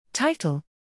Title: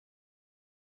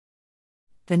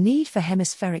 The Need for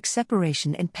Hemispheric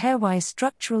Separation in Pairwise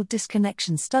Structural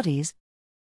Disconnection Studies.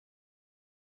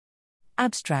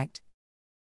 Abstract: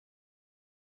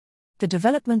 The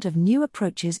development of new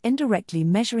approaches indirectly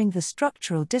measuring the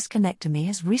structural disconnectomy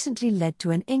has recently led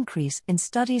to an increase in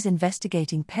studies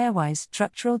investigating pairwise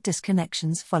structural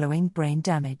disconnections following brain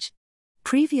damage.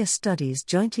 Previous studies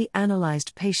jointly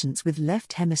analyzed patients with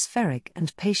left hemispheric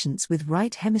and patients with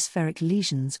right hemispheric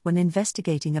lesions when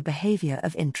investigating a behavior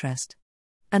of interest.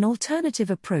 An alternative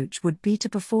approach would be to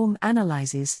perform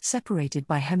analyses separated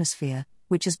by hemisphere,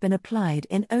 which has been applied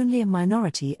in only a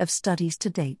minority of studies to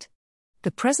date.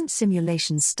 The present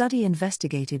simulation study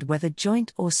investigated whether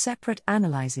joint or separate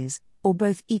analyses, or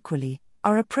both equally,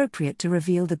 are appropriate to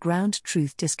reveal the ground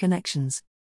truth disconnections.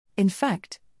 In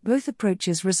fact, both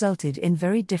approaches resulted in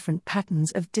very different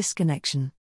patterns of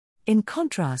disconnection. In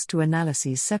contrast to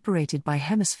analyses separated by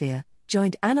hemisphere,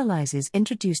 joint analyses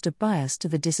introduced a bias to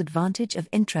the disadvantage of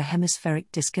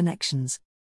intra-hemispheric disconnections.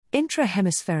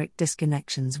 Intra-hemispheric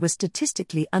disconnections were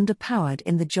statistically underpowered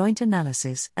in the joint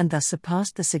analysis and thus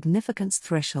surpassed the significance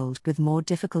threshold with more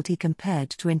difficulty compared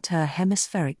to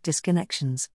inter-hemispheric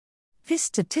disconnections. This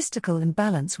statistical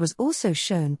imbalance was also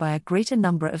shown by a greater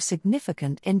number of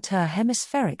significant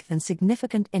inter-hemispheric than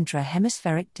significant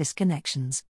intra-hemispheric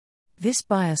disconnections. This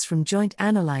bias from joint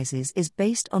analyses is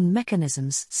based on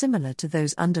mechanisms similar to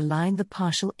those underlying the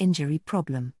partial injury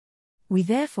problem. We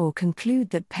therefore conclude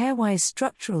that pairwise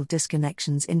structural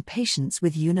disconnections in patients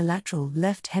with unilateral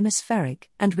left hemispheric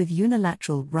and with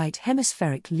unilateral right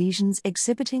hemispheric lesions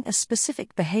exhibiting a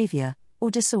specific behavior, or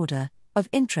disorder, of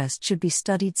interest should be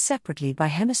studied separately by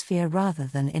hemisphere rather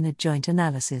than in a joint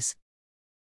analysis.